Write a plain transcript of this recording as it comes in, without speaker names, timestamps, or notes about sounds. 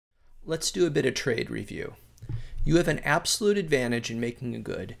Let's do a bit of trade review. You have an absolute advantage in making a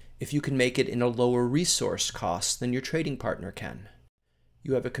good if you can make it in a lower resource cost than your trading partner can.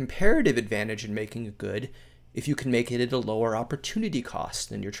 You have a comparative advantage in making a good if you can make it at a lower opportunity cost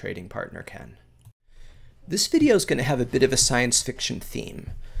than your trading partner can. This video is going to have a bit of a science fiction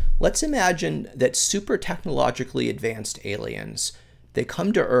theme. Let's imagine that super technologically advanced aliens, they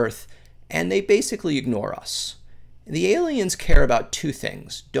come to Earth and they basically ignore us. The aliens care about two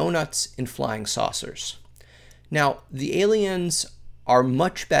things: donuts and flying saucers. Now, the aliens are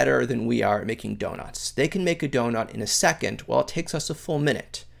much better than we are at making donuts. They can make a donut in a second while it takes us a full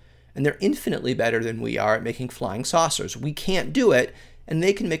minute. And they're infinitely better than we are at making flying saucers. We can't do it, and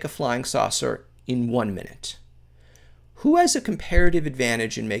they can make a flying saucer in 1 minute. Who has a comparative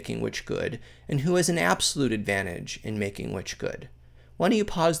advantage in making which good, and who has an absolute advantage in making which good? Why don't you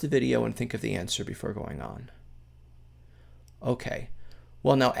pause the video and think of the answer before going on? Okay.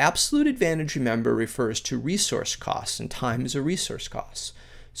 Well, now absolute advantage, remember, refers to resource costs, and time is a resource cost.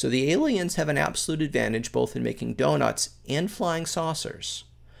 So the aliens have an absolute advantage both in making donuts and flying saucers.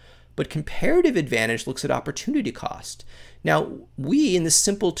 But comparative advantage looks at opportunity cost. Now, we, in this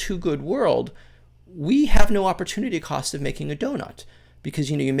simple two-good world, we have no opportunity cost of making a donut.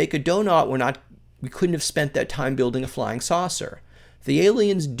 Because, you make a donut, we couldn't have spent that time building a flying saucer. The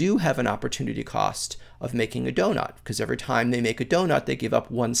aliens do have an opportunity cost of making a donut, because every time they make a donut, they give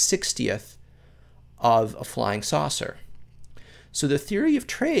up 1/60th of a flying saucer. So the theory of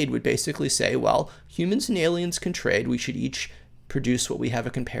trade would basically say, well, humans and aliens can trade. We should each produce what we have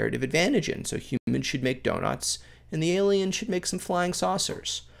a comparative advantage in. So humans should make donuts, and the aliens should make some flying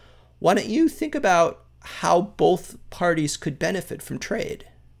saucers. Why don't you think about how both parties could benefit from trade?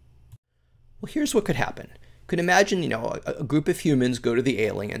 Well, here's what could happen. Could imagine, a group of humans go to the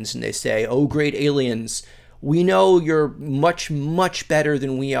aliens and they say, "Oh, great aliens, we know you're much, much better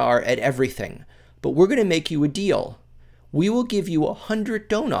than we are at everything, but we're going to make you a deal. We will give you 100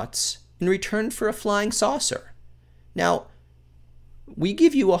 donuts in return for a flying saucer." Now, we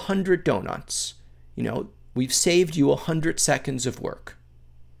give you 100 donuts. We've saved you 100 seconds of work.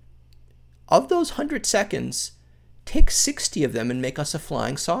 Of those 100 seconds, take 60 of them and make us a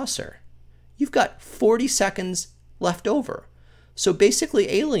flying saucer. You've got 40 seconds left over. So basically,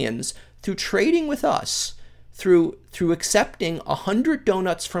 aliens, through trading with us, through accepting 100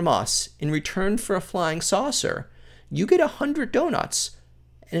 donuts from us in return for a flying saucer, you get 100 donuts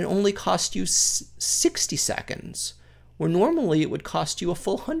and it only costs you 60 seconds, where normally it would cost you a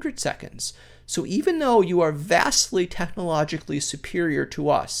full 100 seconds. So even though you are vastly technologically superior to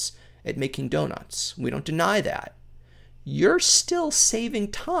us at making donuts, we don't deny that, you're still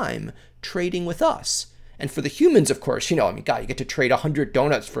saving time trading with us. And for the humans, of course, God, you get to trade 100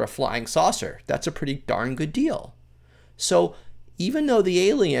 donuts for a flying saucer. That's a pretty darn good deal. So even though the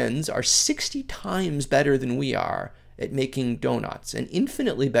aliens are 60 times better than we are at making donuts and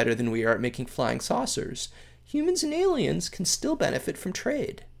infinitely better than we are at making flying saucers, humans and aliens can still benefit from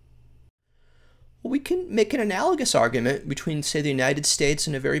trade. Well, we can make an analogous argument between, say, the United States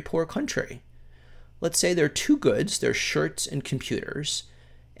and a very poor country. Let's say there are two goods, there's shirts and computers,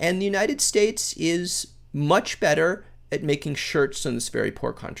 and the United States is much better at making shirts than this very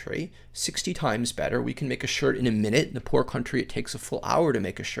poor country, 60 times better. We can make a shirt in a minute. In the poor country, it takes a full hour to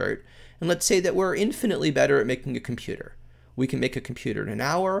make a shirt. And let's say that we're infinitely better at making a computer. We can make a computer in an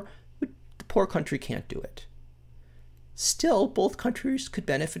hour, but the poor country can't do it. Still, both countries could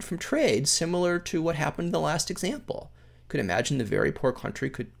benefit from trade, similar to what happened in the last example. Could imagine the very poor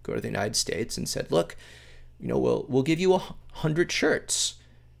country could go to the United States and said, "Look, we'll give you 100 shirts.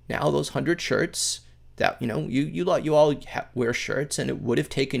 Now those 100 shirts that you all wear shirts, and it would have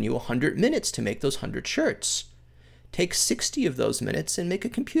taken you 100 minutes to make those 100 shirts. Take 60 of those minutes and make a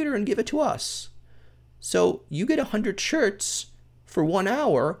computer and give it to us. So you get 100 shirts for 1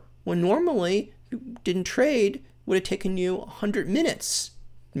 hour when normally you didn't trade would have taken you 100 minutes."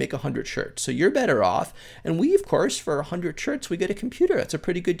 Make 100 shirts. So you're better off. And we, of course, for 100 shirts, we get a computer. That's a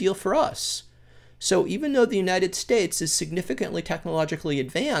pretty good deal for us. So even though the United States is significantly technologically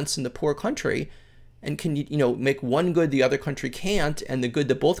advanced in the poor country and can, make one good the other country can't, and the good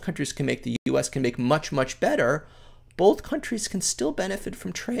that both countries can make the US can make much, much better, both countries can still benefit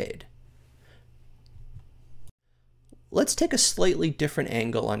from trade. Let's take a slightly different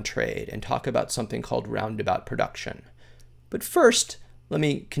angle on trade and talk about something called roundabout production. But first, let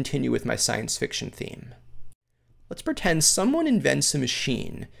me continue with my science fiction theme. Let's pretend someone invents a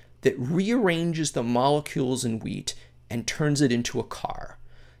machine that rearranges the molecules in wheat and turns it into a car.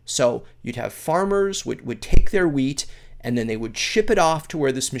 So you'd have farmers would take their wheat and then they would ship it off to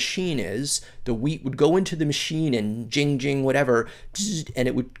where this machine is. The wheat would go into the machine and jing, jing, whatever, and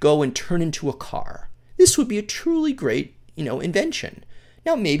it would go and turn into a car. This would be a truly great, invention.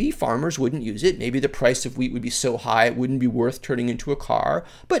 Now, maybe farmers wouldn't use it. Maybe the price of wheat would be so high it wouldn't be worth turning into a car,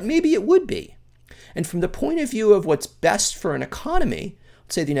 but maybe it would be. And from the point of view of what's best for an economy,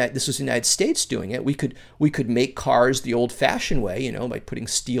 let's say this was the United States doing it, we could make cars the old-fashioned way, by putting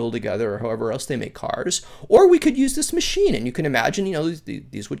steel together or however else they make cars, or we could use this machine, and you can imagine,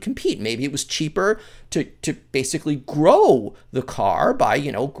 these would compete. Maybe it was cheaper to basically grow the car by,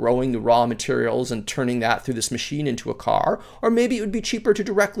 growing the raw materials and turning that through this machine into a car, or maybe it would be cheaper to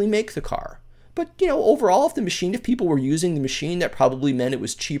directly make the car. But, overall, if people were using the machine, that probably meant it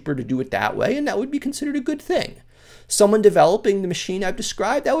was cheaper to do it that way, and that would be considered a good thing. Someone developing the machine I've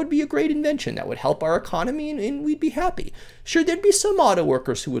described, that would be a great invention. That would help our economy, and we'd be happy. Sure, there'd be some auto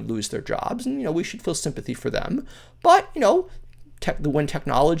workers who would lose their jobs, and, we should feel sympathy for them. But, when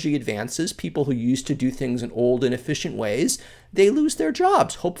technology advances, people who used to do things in old, inefficient ways, they lose their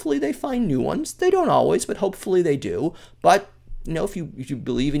jobs. Hopefully they find new ones. They don't always, but hopefully they do. But if you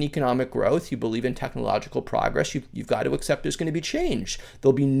believe in economic growth, you believe in technological progress, you've got to accept there's going to be change.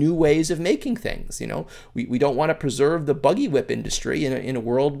 There'll be new ways of making things. We don't want to preserve the buggy whip industry in a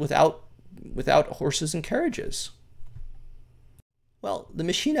world without horses and carriages. Well, the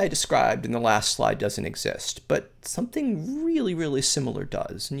machine I described in the last slide doesn't exist, but something really, really similar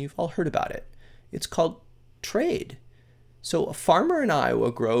does, and you've all heard about it. It's called trade. So a farmer in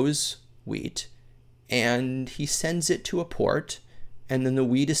Iowa grows wheat, and he sends it to a port, and then the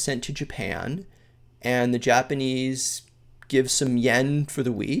wheat is sent to Japan, and the Japanese give some yen for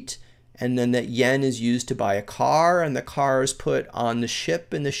the wheat, and then that yen is used to buy a car, and the car is put on the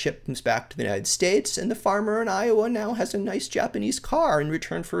ship, and the ship comes back to the United States, and the farmer in Iowa now has a nice Japanese car in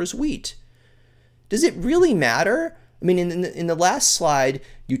return for his wheat. Does it really matter? I mean, in the last slide,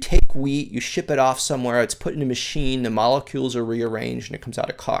 you take wheat, you ship it off somewhere, it's put in a machine, the molecules are rearranged, and it comes out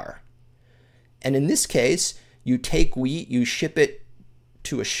a car. And in this case, you take wheat, you ship it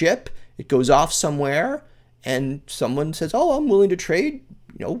to a ship, it goes off somewhere, and someone says, oh, I'm willing to trade,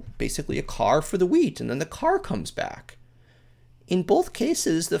 basically a car for the wheat, and then the car comes back. In both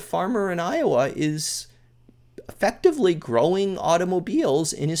cases, the farmer in Iowa is effectively growing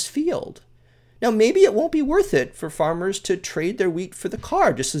automobiles in his field. Now, maybe it won't be worth it for farmers to trade their wheat for the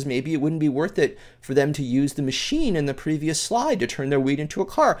car, just as maybe it wouldn't be worth it for them to use the machine in the previous slide to turn their wheat into a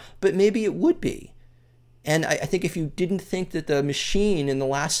car, but maybe it would be. And I think if you didn't think that the machine in the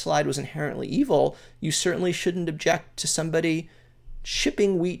last slide was inherently evil, you certainly shouldn't object to somebody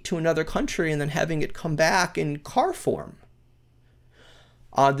shipping wheat to another country and then having it come back in car form.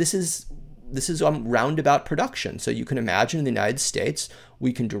 This is roundabout production. So you can imagine in the United States,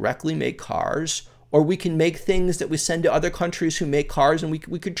 we can directly make cars, or we can make things that we send to other countries who make cars, and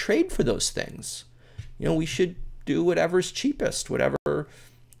we could trade for those things. We should do whatever's cheapest, whatever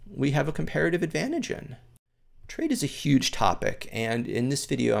we have a comparative advantage in. Trade is a huge topic, and in this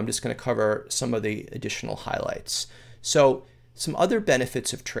video, I'm just going to cover some of the additional highlights. So some other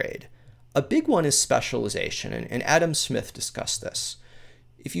benefits of trade. A big one is specialization, and Adam Smith discussed this.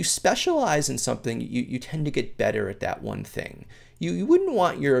 If you specialize in something, you tend to get better at that one thing. You wouldn't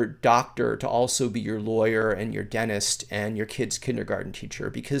want your doctor to also be your lawyer and your dentist and your kid's kindergarten teacher,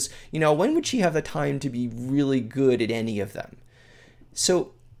 because, when would she have the time to be really good at any of them?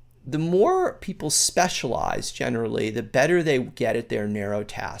 So the more people specialize, generally, the better they get at their narrow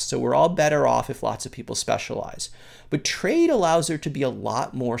tasks. So we're all better off if lots of people specialize. But trade allows there to be a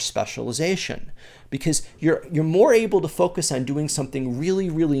lot more specialization, because you're more able to focus on doing something really,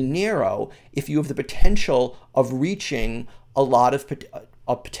 really narrow if you have the potential of reaching a lot of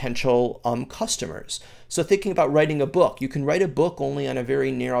potential customers. So thinking about writing a book, you can write a book only on a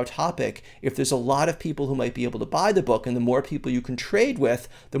very narrow topic if there's a lot of people who might be able to buy the book, and the more people you can trade with,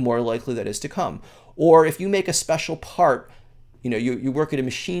 the more likely that is to come. Or if you make a special part, you work at a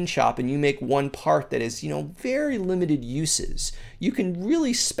machine shop and you make one part that is, very limited uses. You can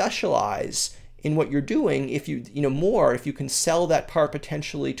really specialize in what you're doing if you can sell that part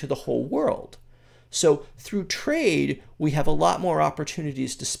potentially to the whole world. So through trade, we have a lot more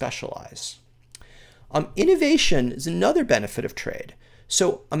opportunities to specialize. Innovation is another benefit of trade.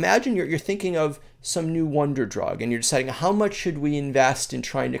 So imagine you're thinking of some new wonder drug, and you're deciding how much should we invest in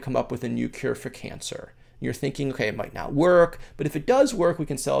trying to come up with a new cure for cancer. You're thinking, okay, it might not work, but if it does work, we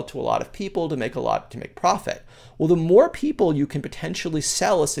can sell it to a lot of people to make profit. Well, the more people you can potentially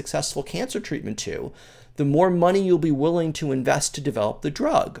sell a successful cancer treatment to, the more money you'll be willing to invest to develop the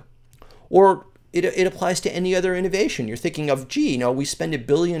drug. Or it applies to any other innovation. You're thinking of, gee, we spend $1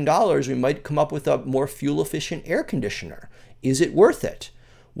 billion, we might come up with a more fuel-efficient air conditioner. Is it worth it?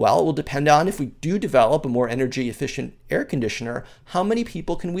 Well, it will depend on, if we do develop a more energy-efficient air conditioner, how many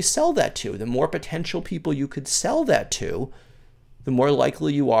people can we sell that to? The more potential people you could sell that to, the more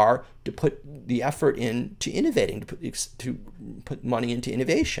likely you are to put the effort into innovating, to put money into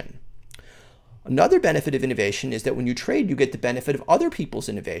innovation. Another benefit of innovation is that when you trade, you get the benefit of other people's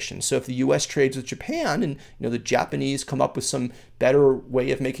innovation. So if the US trades with Japan and the Japanese come up with some better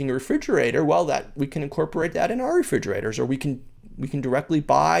way of making a refrigerator, well, that we can incorporate that in our refrigerators, or we can directly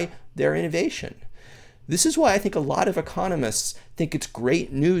buy their innovation. This is why I think a lot of economists think it's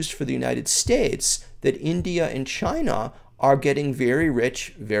great news for the United States that India and China are getting very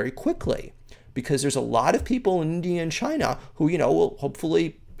rich very quickly, because there's a lot of people in India and China who, will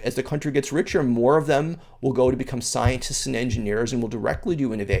hopefully, as the country gets richer, more of them will go to become scientists and engineers and will directly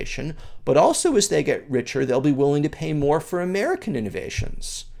do innovation. But also, as they get richer, they'll be willing to pay more for American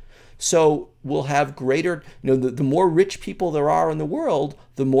innovations. So we'll have greater, the more rich people there are in the world,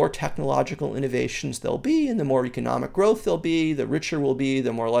 the more technological innovations there'll be, and the more economic growth there'll be, the richer we'll be,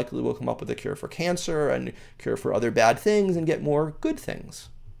 the more likely we'll come up with a cure for cancer and a cure for other bad things and get more good things.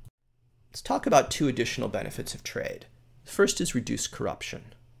 Let's talk about 2 additional benefits of trade. The first is reduced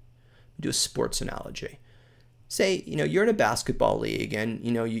corruption. Do a sports analogy. Say, you're in a basketball league and,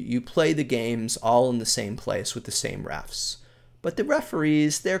 you play the games all in the same place with the same refs. But the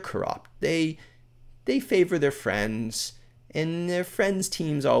referees, they're corrupt. They favor their friends, and their friends'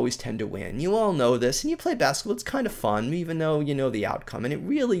 teams always tend to win. You all know this, and you play basketball. It's kind of fun, even though you know the outcome, and it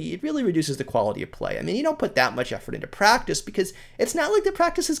really reduces the quality of play. I mean, you don't put that much effort into practice because it's not like the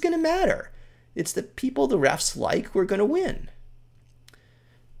practice is going to matter. It's the people the refs like who are going to win.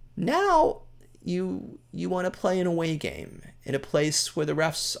 Now, you want to play an away game in a place where the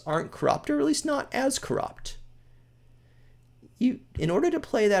refs aren't corrupt, or at least not as corrupt. In order to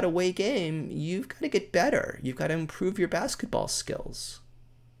play that away game, you've got to get better. You've got to improve your basketball skills.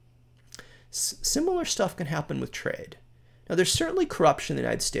 Similar stuff can happen with trade. Now, there's certainly corruption in the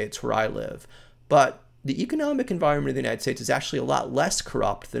United States where I live, but the economic environment of the United States is actually a lot less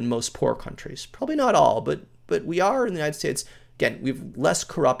corrupt than most poor countries. Probably not all, but we are in the United States. Again, we have less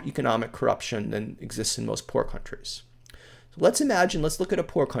economic corruption than exists in most poor countries. So let's look at a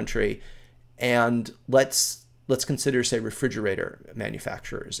poor country, and let's consider, say, refrigerator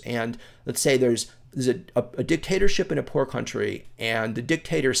manufacturers. And let's say there's a dictatorship in a poor country, and the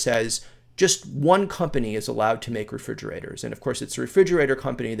dictator says just one company is allowed to make refrigerators. And of course, it's a refrigerator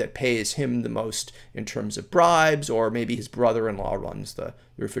company that pays him the most in terms of bribes, or maybe his brother-in-law runs the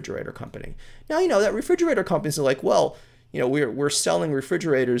refrigerator company. Now, that refrigerator companies are like, well, we're selling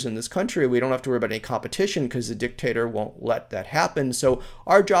refrigerators in this country. We don't have to worry about any competition because the dictator won't let that happen. So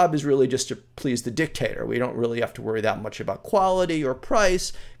our job is really just to please the dictator. We don't really have to worry that much about quality or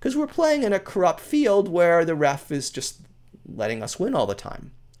price because we're playing in a corrupt field where the ref is just letting us win all the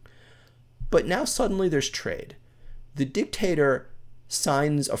time. But now suddenly there's trade. The dictator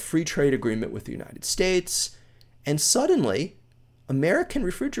signs a free trade agreement with the United States, and suddenly American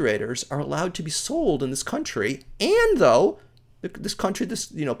refrigerators are allowed to be sold in this country, and though this country,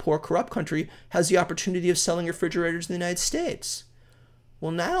 poor corrupt country, has the opportunity of selling refrigerators in the United States.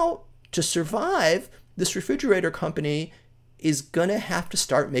 Well, now to survive, this refrigerator company is gonna have to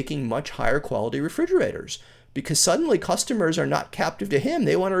start making much higher quality refrigerators, because suddenly customers are not captive to him.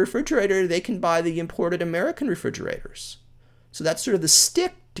 They want a refrigerator, they can buy the imported American refrigerators. So that's sort of the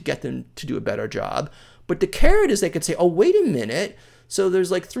stick to get them to do a better job. But the carrot is they could say, oh, wait a minute. So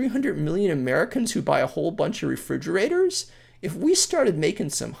there's like 300 million Americans who buy a whole bunch of refrigerators. If we started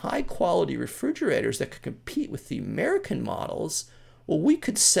making some high quality refrigerators that could compete with the American models, well, we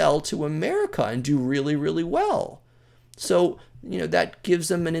could sell to America and do really, really well. So, that gives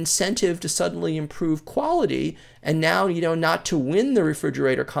them an incentive to suddenly improve quality. And now, not to win the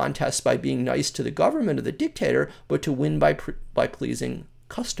refrigerator contest by being nice to the government or the dictator, but to win by pleasing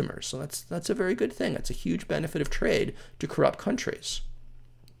customers. So that's a very good thing. That's a huge benefit of trade to corrupt countries.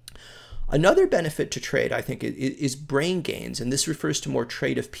 Another benefit to trade, I think, is brain gains, and this refers to more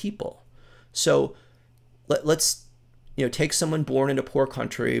trade of people. So let's take someone born in a poor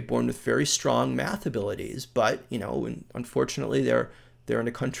country, born with very strong math abilities, but unfortunately they're in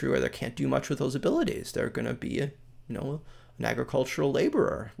a country where they can't do much with those abilities. They're going to be an agricultural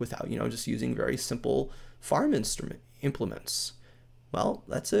laborer without just using very simple farm implements. Well,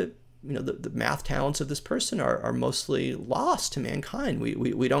 that's the math talents of this person are mostly lost to mankind.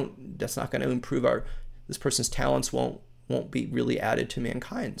 We don't, that's not going to improve this person's talents won't be really added to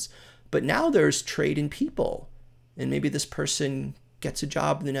mankind's. But now there's trade in people, and maybe this person gets a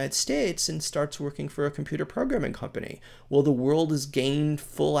job in the United States and starts working for a computer programming company. Well, the world has gained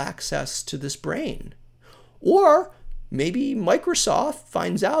full access to this brain. Or maybe Microsoft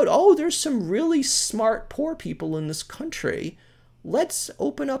finds out, oh, there's some really smart poor people in this country. Let's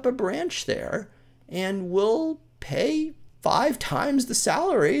open up a branch there and we'll pay 5 times the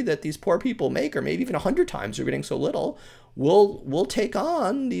salary that these poor people make, or maybe even 100 times. They're getting so little. We'll take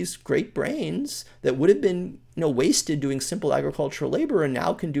on these great brains that would have been wasted doing simple agricultural labor and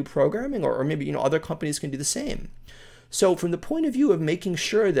now can do programming, or maybe other companies can do the same. So from the point of view of making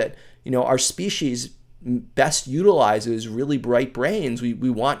sure that our species best utilizes really bright brains, we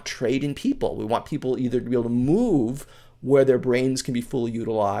want trade in people. We want people either to be able to move where their brains can be fully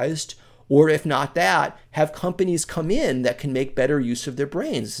utilized, or if not that, have companies come in that can make better use of their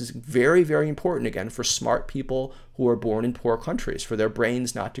brains. This is very, very important, again, for smart people who are born in poor countries, for their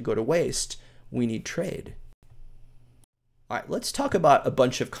brains not to go to waste. We need trade. All right, let's talk about a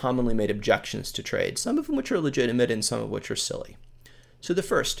bunch of commonly made objections to trade, some of them which are legitimate and some of which are silly. So the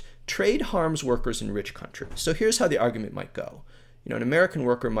first, trade harms workers in rich countries. So here's how the argument might go. An American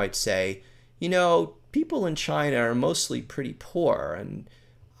worker might say, people in China are mostly pretty poor, and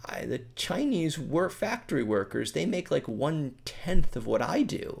the Chinese factory workers, they make like 1/10 of what I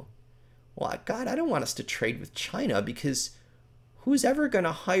do. Well, God, I don't want us to trade with China, because who's ever going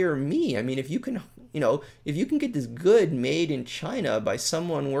to hire me? I mean, if you can get this good made in China by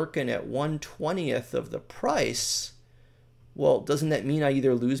someone working at 1/20th of the price, well, doesn't that mean I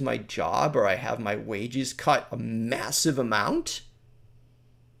either lose my job or I have my wages cut a massive amount?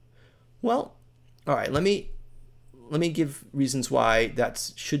 Well, all right, let me give reasons why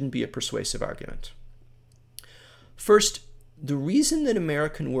that shouldn't be a persuasive argument. First, the reason that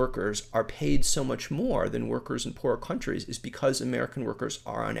American workers are paid so much more than workers in poorer countries is because American workers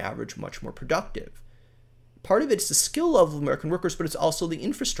are on average much more productive. Part of it's the skill level of American workers, but it's also the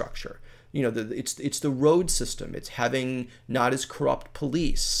infrastructure. It's the road system. It's having not as corrupt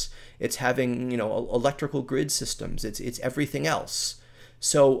police. It's having electrical grid systems. It's everything else.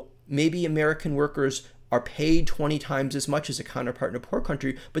 So maybe American workers are paid 20 times as much as a counterpart in a poor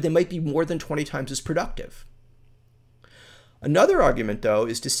country, but they might be more than 20 times as productive. Another argument, though,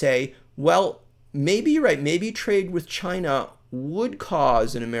 is to say, well, maybe you're right. Maybe trade with China would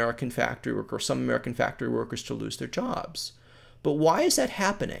cause an American factory worker or some American factory workers to lose their jobs. But why is that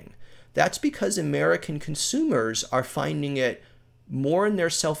happening? That's because American consumers are finding it more in their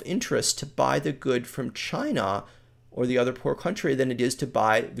self-interest to buy the good from China or the other poor country than it is to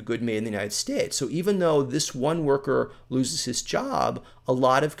buy the good made in the United States. So even though this one worker loses his job, a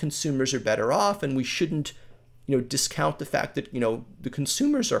lot of consumers are better off, and we shouldn't discount the fact that the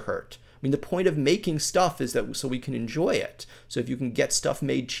consumers are hurt. I mean, the point of making stuff is that so we can enjoy it. So if you can get stuff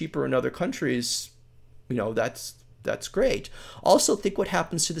made cheaper in other countries, that's great. Also, think what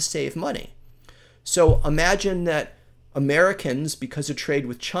happens to the saved money. So imagine that Americans, because of trade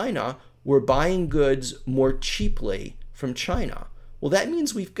with China, were buying goods more cheaply from China. Well, that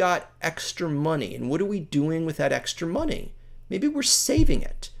means we've got extra money. And what are we doing with that extra money? Maybe we're saving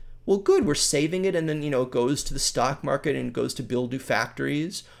it. Well, good, we're saving it, and then it goes to the stock market and goes to build new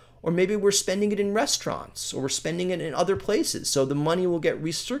factories. Or maybe we're spending it in restaurants, or we're spending it in other places. So the money will get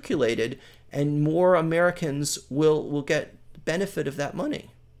recirculated and more Americans will get benefit of that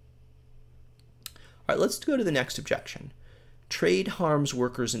money. All right, let's go to the next objection. Trade harms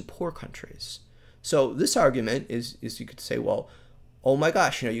workers in poor countries. So this argument is you could say, well, oh my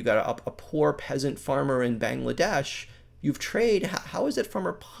gosh, you got a poor peasant farmer in Bangladesh. You've trade. How is that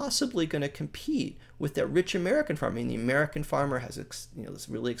farmer possibly going to compete with that rich American farmer? I mean, the American farmer has this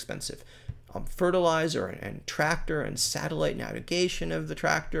really expensive fertilizer and tractor and satellite navigation of the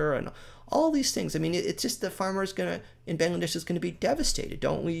tractor and all these things. I mean, it's just the farmer in Bangladesh is going to be devastated.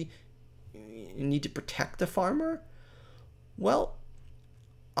 Don't we need to protect the farmer? Well,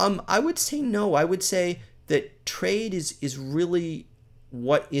 I would say no. I would say that trade is really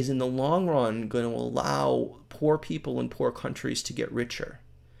what is in the long run going to allow poor people in poor countries to get richer.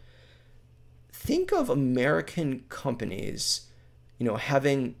 Think of American companies,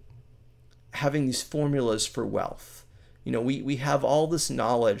 having these formulas for wealth. We have all this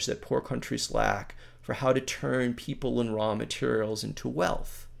knowledge that poor countries lack for how to turn people and raw materials into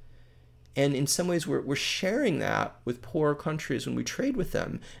wealth. And in some ways, we're sharing that with poor countries when we trade with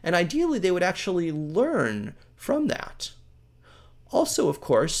them. And ideally, they would actually learn from that. Also, of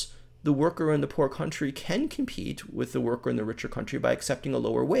course, the worker in the poor country can compete with the worker in the richer country by accepting a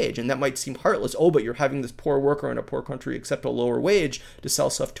lower wage. And that might seem heartless. Oh, but you're having this poor worker in a poor country accept a lower wage to sell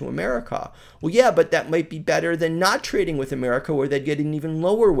stuff to America. Well, yeah, but that might be better than not trading with America, where they'd get an even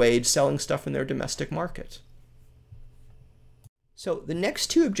lower wage selling stuff in their domestic market. So the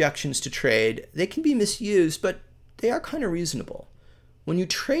next two objections to trade, they can be misused, but they are kind of reasonable. When you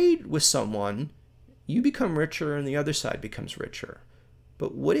trade with someone, you become richer and the other side becomes richer.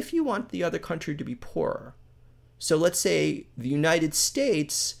 But what if you want the other country to be poorer? So let's say the United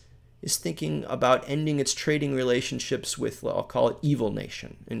States is thinking about ending its trading relationships with, I'll call it Evil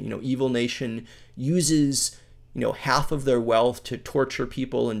Nation. And, Evil Nation uses, half of their wealth to torture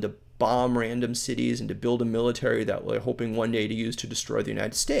people and to bomb random cities and to build a military that they're hoping one day to use to destroy the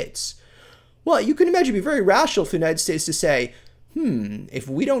United States. Well, you can imagine it'd be very rational for the United States to say, if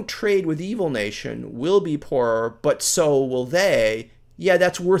we don't trade with Evil Nation, we'll be poorer, but so will they. Yeah,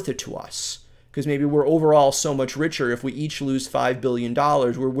 that's worth it to us. Because maybe we're overall so much richer. If we each lose $5 billion,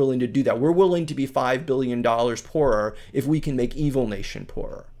 we're willing to do that. We're willing to be $5 billion poorer if we can make Evil Nation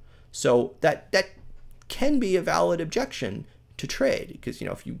poorer. So that can be a valid objection to trade. Because,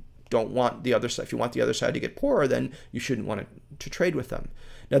 if you don't want the other side, if you want the other side to get poorer, then you shouldn't want to trade with them.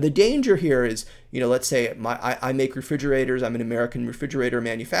 Now, the danger here is, let's say I make refrigerators. I'm an American refrigerator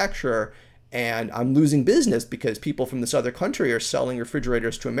manufacturer, and I'm losing business because people from this other country are selling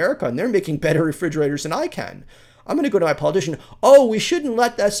refrigerators to America, and they're making better refrigerators than I can. I'm going to go to my politician. Oh, we shouldn't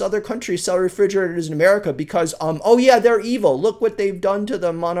let this other country sell refrigerators in America because, oh yeah, they're evil. Look what they've done to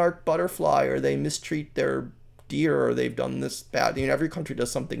the monarch butterfly, or they mistreat their deer, or they've done this bad. Every country does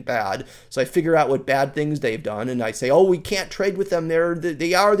something bad. So I figure out what bad things they've done, and I say, oh, we can't trade with them.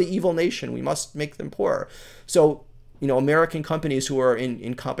 They are the evil nation. We must make them poor. So, American companies who are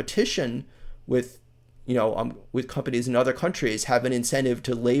in competition with companies in other countries have an incentive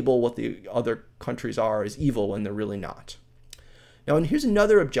to label what the other countries are as evil when they're really not. Now, and here's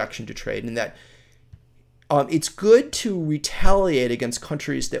another objection to trade, in that it's good to retaliate against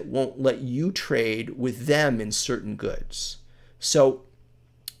countries that won't let you trade with them in certain goods. So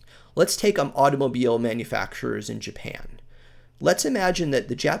let's take automobile manufacturers in Japan. Let's imagine that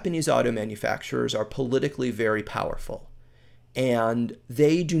the Japanese auto manufacturers are politically very powerful, and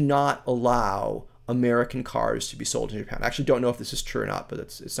they do not allow American cars to be sold in Japan. I actually don't know if this is true or not, but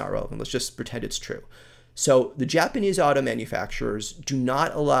it's not relevant. Let's just pretend it's true. So the Japanese auto manufacturers do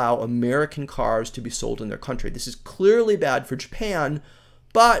not allow American cars to be sold in their country. This is clearly bad for Japan,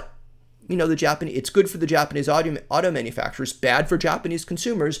 but it's good for the Japanese auto manufacturers, bad for Japanese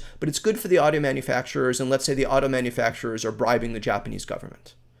consumers, but it's good for the auto manufacturers, and let's say the auto manufacturers are bribing the Japanese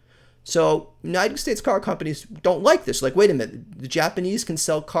government. So United States car companies don't like this. Like, wait a minute, the Japanese can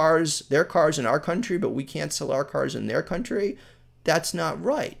sell their cars in our country, but we can't sell our cars in their country? That's not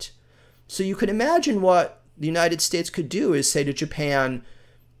right. So you can imagine what the United States could do is say to Japan,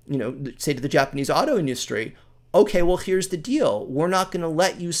 say to the Japanese auto industry, okay, well, here's the deal. We're not going to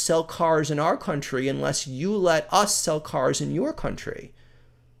let you sell cars in our country unless you let us sell cars in your country.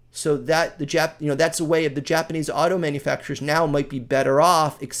 So that that's a way of the Japanese auto manufacturers now might be better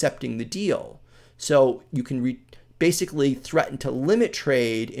off accepting the deal. So you can basically threaten to limit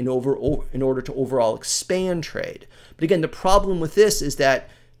trade in order to overall expand trade. But again, the problem with this is that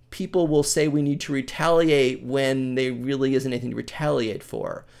people will say we need to retaliate when there really isn't anything to retaliate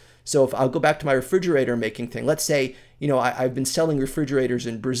for. So if I'll go back to my refrigerator making thing, let's say, I've been selling refrigerators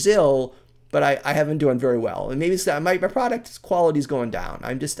in Brazil, but I haven't done very well. And maybe it's that my product quality is going down.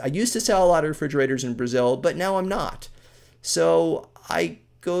 I used to sell a lot of refrigerators in Brazil, but now I'm not. So I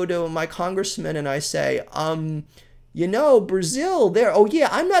go to my congressman and I say, Brazil, oh yeah,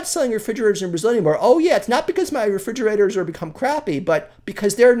 I'm not selling refrigerators in Brazil anymore. Oh yeah, it's not because my refrigerators are become crappy, but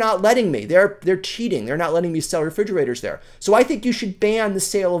because they're not letting me. They're cheating. They're not letting me sell refrigerators there. So I think you should ban the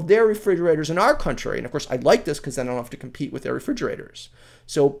sale of their refrigerators in our country. And of course, I'd like this because then I don't have to compete with their refrigerators.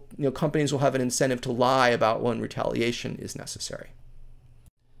 So, companies will have an incentive to lie about when retaliation is necessary.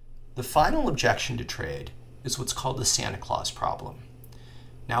 The final objection to trade is what's called the Santa Claus problem.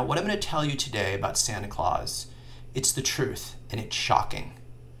 Now, what I'm going to tell you today about Santa Claus, it's the truth, and it's shocking.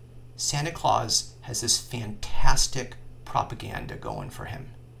 Santa Claus has this fantastic propaganda going for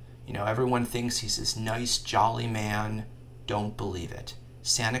him. Everyone thinks he's this nice, jolly man. Don't believe it.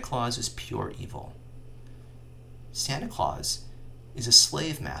 Santa Claus is pure evil. Santa Claus is a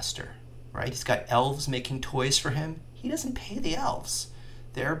slave master, right? He's got elves making toys for him. He doesn't pay the elves.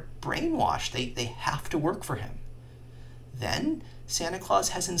 They're brainwashed. They have to work for him. Then Santa Claus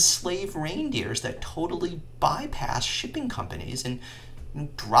has enslaved reindeers that totally bypass shipping companies and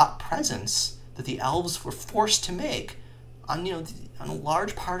drop presents that the elves were forced to make on a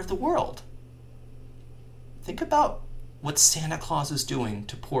large part of the world. Think about what Santa Claus is doing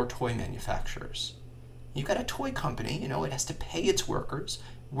to poor toy manufacturers. You've got a toy company, it has to pay its workers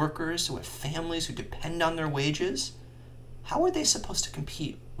who have families who depend on their wages. How are they supposed to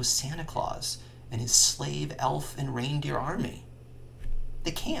compete with Santa Claus and his slave, elf, and reindeer army?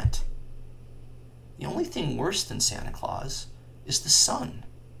 They can't. The only thing worse than Santa Claus is the sun.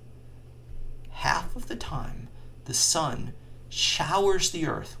 Half of the time, the sun showers the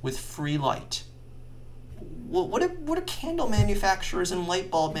earth with free light. What are candle manufacturers and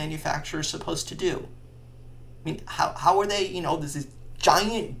light bulb manufacturers supposed to do? I mean, how are they, there's this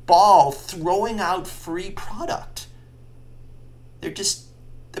giant ball throwing out free product?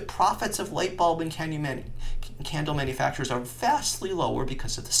 The profits of light bulb and candle manufacturers are vastly lower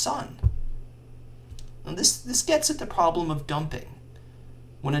because of the sun. And this gets at the problem of dumping.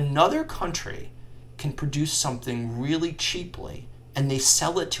 When another country can produce something really cheaply and they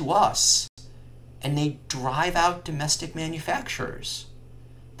sell it to us and they drive out domestic manufacturers,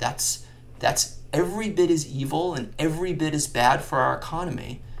 that's every bit as evil and every bit as bad for our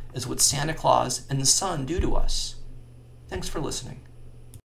economy as what Santa Claus and the sun do to us. Thanks for listening.